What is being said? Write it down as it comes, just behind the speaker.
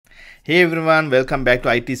Hey everyone, welcome back to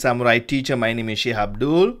IT Samurai Teacher. My name is Shihab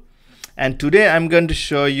Doole, and today I'm going to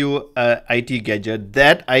show you a IT gadget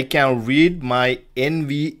that I can read my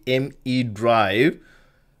NVMe drive.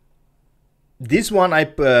 This one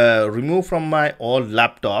I removed from my old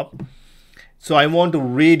laptop, so I want to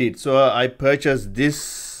read it. So I purchased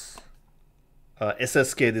this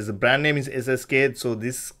SSK. This brand name is SSK, so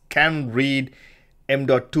this can read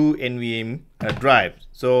M.2 NVMe drive.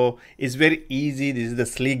 So it's very easy. This is the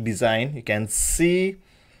sleek design. You can see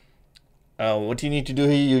what you need to do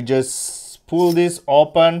here. You just pull this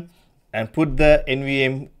open and put the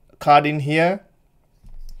NVMe card in here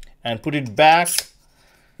and put it back.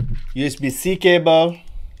 USB-C cable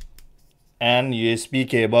and USB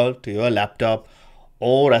cable to your laptop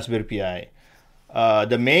or Raspberry Pi.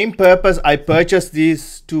 The main purpose I purchased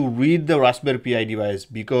this to read the Raspberry Pi device,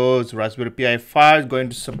 because Raspberry Pi 5 is going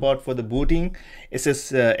to support for the booting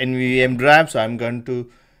NVMe drive. So I'm going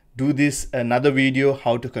to do this another video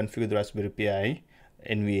how to configure the Raspberry Pi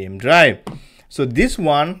NVMe drive. So this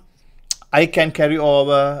one I can carry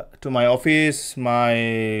over to my office,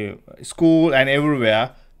 my school and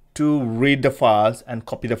everywhere to read the files and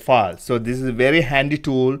copy the files. So this is a very handy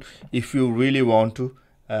tool if you really want to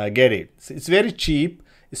get it. It's very cheap.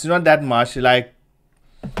 It's not that much, like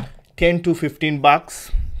 10 to 15 bucks.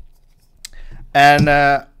 And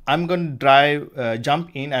I'm going to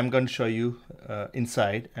jump in. I'm going to show you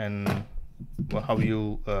inside and how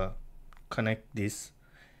you connect this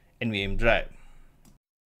NVMe drive.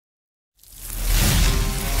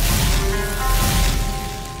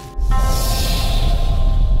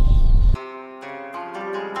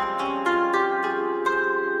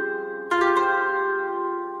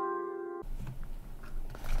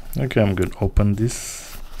 Okay, I'm going to open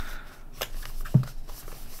this.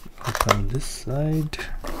 Open this side.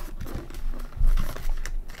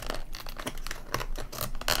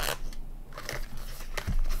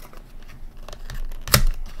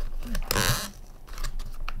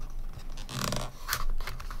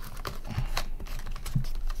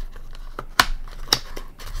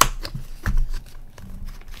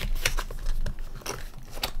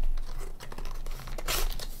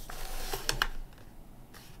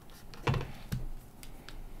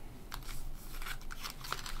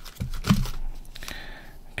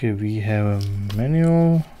 Okay, we have a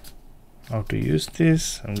manual how to use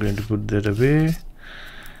this. I'm going to put that away.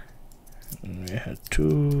 And we have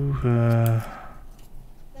two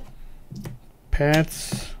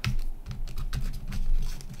pads,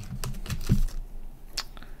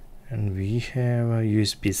 and we have a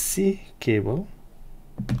USB-C cable.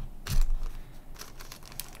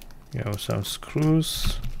 We have some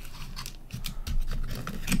screws.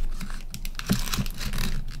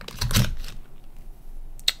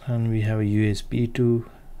 And we have a USB to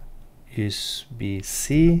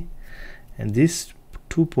USB-C, and these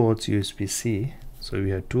two ports USB-C. So we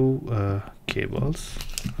have two cables.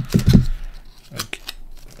 Okay.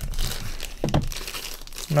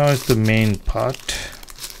 Now it's the main part.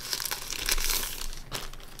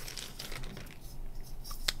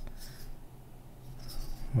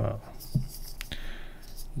 Wow,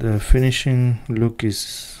 the finishing look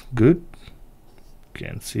is good. You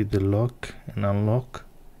can see the lock and unlock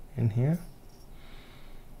in here.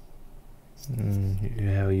 You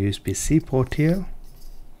have a USB-C port here.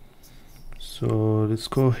 So let's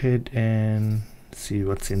go ahead and see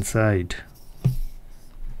what's inside.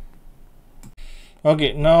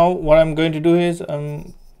 Okay, now what I'm going to do is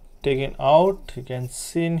I'm taking out. You can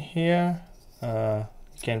see in here, you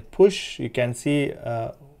can push, you can see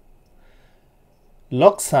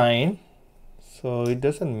lock sign, so it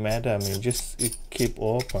doesn't matter. I mean, just keep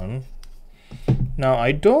open. Now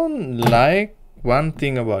I don't like one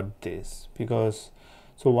thing about this, because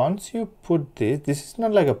so once you put this is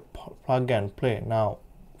not like a plug and play. Now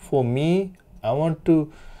for me, I want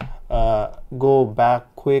to go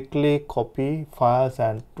back quickly, copy files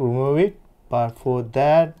and remove it, but for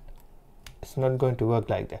that it's not going to work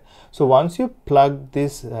like that. So once you plug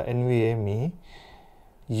this NVMe,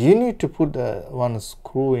 you need to put one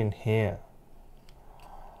screw in here,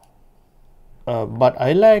 but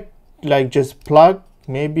I like just plug,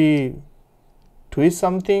 maybe twist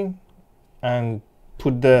something and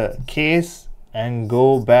put the case and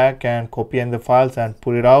go back and copy in the files and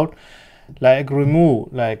put it out, like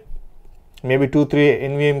remove like maybe 2-3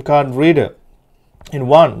 NVMe card reader in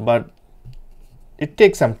one, but it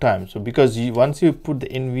takes some time. So because once you put the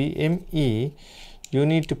NVMe, you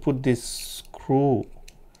need to put this screw.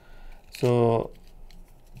 So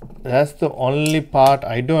that's the only part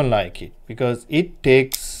I don't like it, because it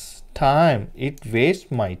takes time, it wastes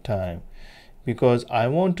my time, because I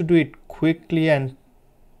want to do it quickly and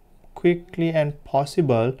quickly and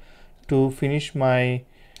possible to finish my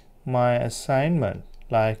assignment,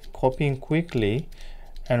 like copying quickly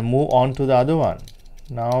and move on to the other one.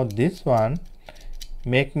 Now this one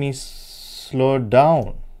make me slow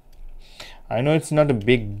down. I know it's not a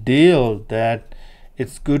big deal, that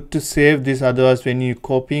it's good to save this, otherwise when you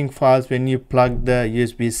copying files, when you plug the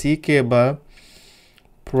USB-C cable,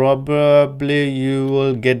 probably you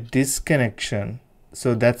will get disconnection,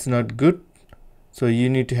 so that's not good. So you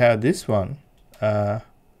need to have this one.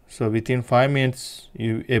 So within 5 minutes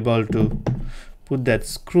you able to put that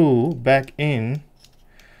screw back in.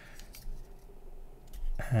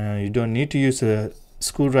 You don't need to use a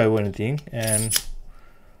screwdriver or anything, and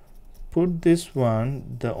put this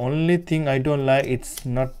one. The only thing I don't like, it's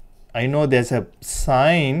not, I know there's a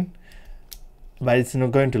sign, but it's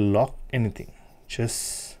not going to lock anything,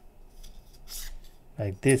 just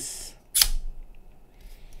like this.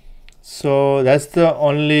 So that's the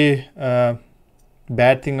only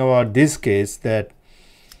bad thing about this case, that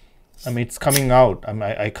it's coming out.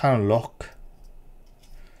 I can't lock.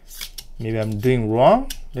 Maybe I'm doing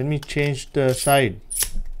wrong. Let me change the side.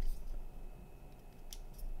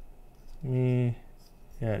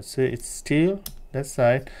 Yeah, so it's still that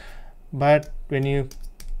side, but when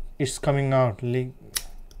it's coming out,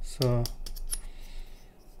 so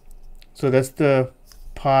that's the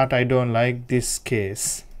part I don't like this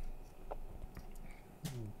case.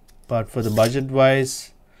 But for the budget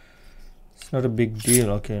wise, it's not a big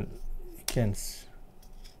deal. Okay, you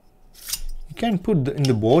can put in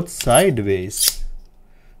the both sideways.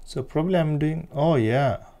 So probably I'm doing, oh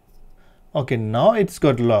yeah, okay, now it's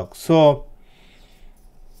got lock. So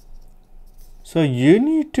you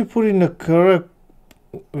need to put in the correct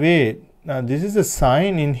way. Now this is a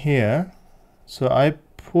sign in here, so I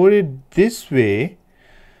put it this way,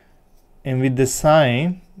 and with the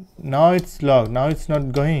sign, now it's locked. Now it's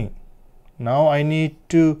not going. Now I need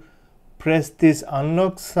to press this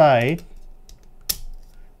unlock side,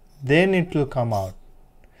 then it will come out.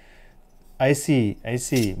 I see,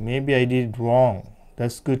 maybe I did it wrong.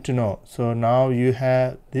 That's good to know. So now you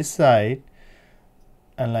have this side,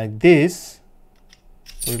 and like this,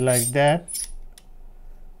 put it like that.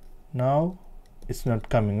 Now it's not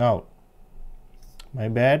coming out, my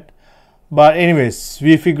bad. But anyways,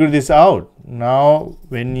 we figured this out. Now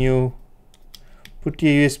when you put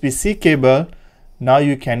your USB-C cable, now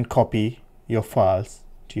you can copy your files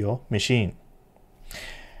to your machine.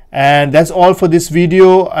 And that's all for this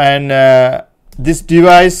video. And this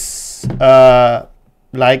device,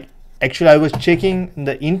 like, actually I was checking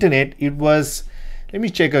the internet, it was, let me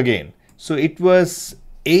check again. So it was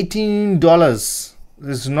 $18.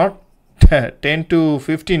 This is not $10 to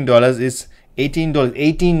 $15, it's $18,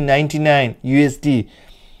 $18.99 USD.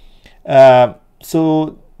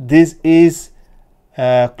 So this is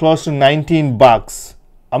close to 19 bucks.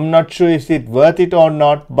 I'm not sure if it's worth it or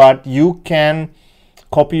not, but you can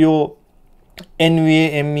copy your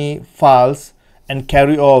NVMe files and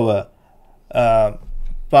carry over.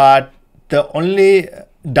 But the only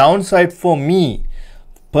downside for me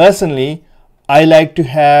personally, I like to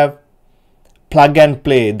have plug and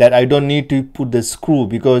play, that I don't need to put the screw,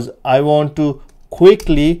 because I want to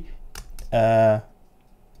quickly take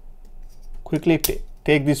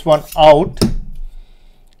this one out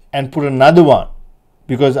and put another one,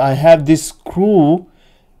 because I have this screw,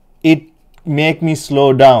 it make me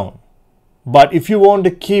slow down. But if you want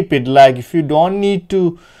to keep it, like if you don't need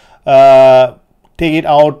to take it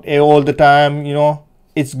out all the time, you know,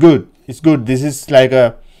 it's good. This is like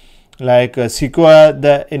a secure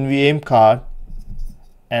the NVMe card,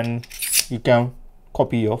 and you can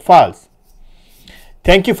copy your files.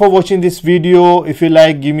 Thank you for watching this video. If you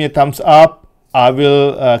like, give me a thumbs up. I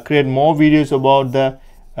will create more videos about the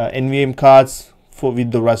NVMe cards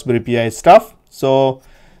with the Raspberry Pi stuff. So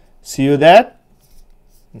see you there.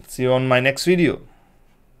 See you on my next video.